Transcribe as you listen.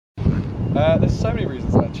There's so many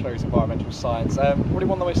reasons I chose environmental science. Probably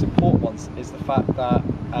one of the most important ones is the fact that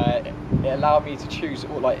it allowed me to choose,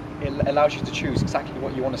 or like it allows you to choose exactly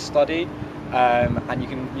what you want to study, and you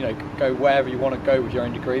can go wherever you want to go with your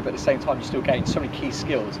own degree. But at the same time, you still gain so many key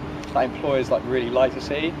skills that employers really like to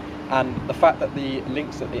see. And the fact that the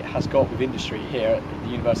links that it has got with industry here at the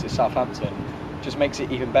University of Southampton just makes it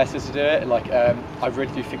even better to do it. I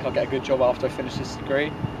really do think I'll get a good job after I finish this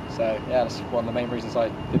degree. So yeah, that's one of the main reasons I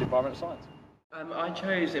did environmental science. I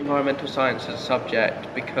chose environmental science as a subject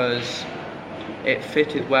because it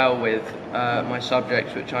fitted well with my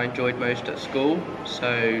subjects which I enjoyed most at school,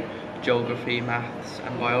 so geography, maths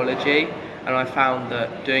and biology, and I found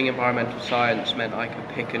that doing environmental science meant I could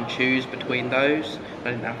pick and choose between those.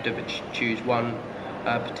 I didn't have to choose one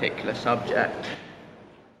particular subject.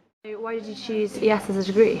 Why did you choose ES as a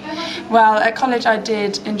degree? Well, at college I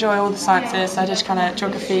did enjoy all the sciences. I did kind of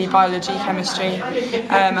geography, biology, chemistry,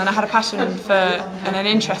 and I had a passion for and an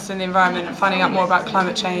interest in the environment and finding out more about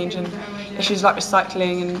climate change and issues like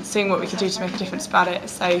recycling and seeing what we could do to make a difference about it.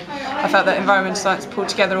 So I felt that environmental science pulled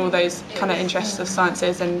together all those kind of interests of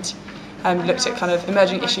sciences and looked at kind of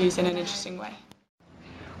emerging issues in an interesting way.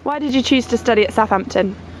 Why did you choose to study at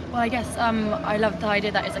Southampton? Well, I guess I love the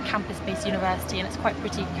idea that it's a campus-based university and it's quite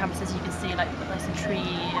pretty campuses. You can see like the nice and tree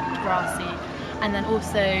and grassy, and then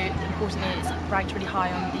also importantly it's ranked really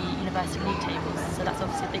high on the university league tables, so that's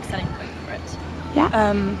obviously a big selling point for it.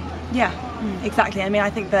 Exactly. I mean, I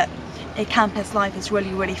think that campus life is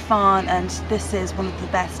really fun, and this is one of the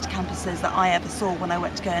best campuses that I ever saw when I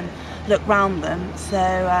went to go and look round them. So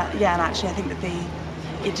and actually I think that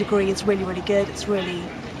the degree is really good. It's really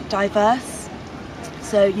diverse.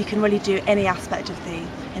 So you can really do any aspect of the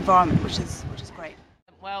environment, which is great.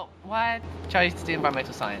 Well, why I chose to do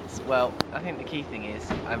environmental science? Well, I think the key thing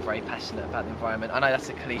is I'm very passionate about the environment. I know that's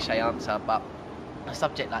a cliche answer, but a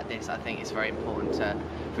subject like this I think is very important to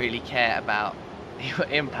really care about your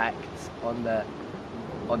impacts on the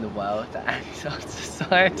world and on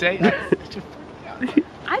society.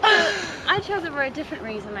 I chose it for a different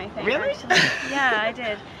reason, I think. Really? Actually. Yeah, I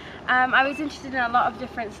did. I was interested in a lot of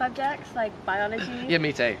different subjects like biology, Yeah,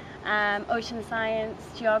 me too. ocean science,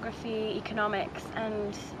 geography, economics,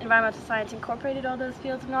 and environmental science incorporated all those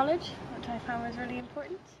fields of knowledge, which I found was really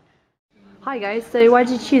important. Hi guys, so why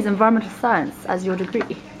did you choose environmental science as your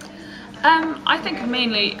degree? I think I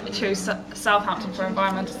mainly chose Southampton for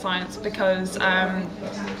environmental science because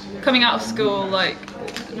coming out of school, like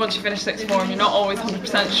once you finish sixth form, you're not always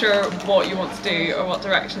 100% sure what you want to do or what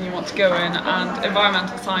direction you want to go in, and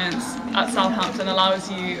environmental science at Southampton allows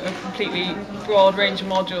you a completely broad range of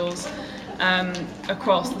modules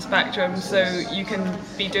across the spectrum, so you can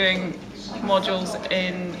be doing modules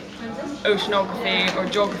in oceanography or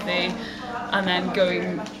geography and then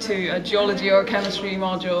going to a geology or chemistry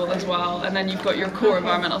module as well, and then you've got your core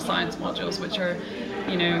environmental science modules, which are,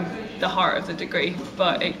 the heart of the degree,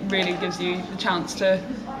 but it really gives you the chance to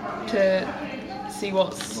see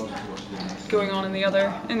what's going on in the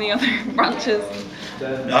other branches.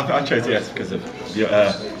 I chose ES because of the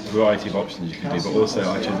variety of options you can do, but also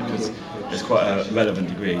I chose it because it's quite a relevant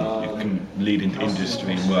degree. You can lead into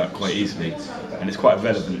industry and work quite easily, and it's quite a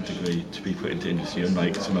relevant degree to be put into industry,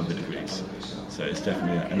 unlike some other degrees. So it's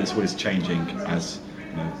definitely, and it's always changing as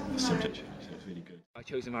a subject. So it's really good. I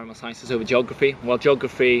chose environmental sciences over geography. While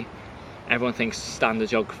geography, everyone thinks standard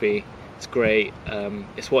geography, it's great.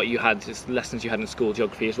 It's what you had, it's lessons you had in school.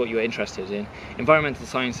 Geography is what you were interested in. Environmental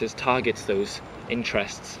sciences targets those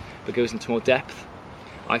interests, but goes into more depth,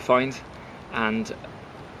 I find, and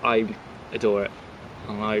I adore it.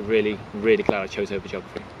 And I'm really glad I chose over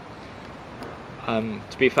geography.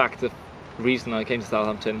 To be a fact, the reason I came to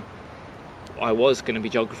Southampton, I was going to be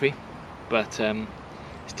geography, but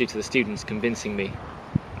it's due to the students convincing me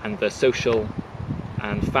and the social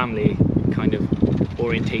and family kind of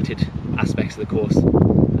orientated aspects of the course.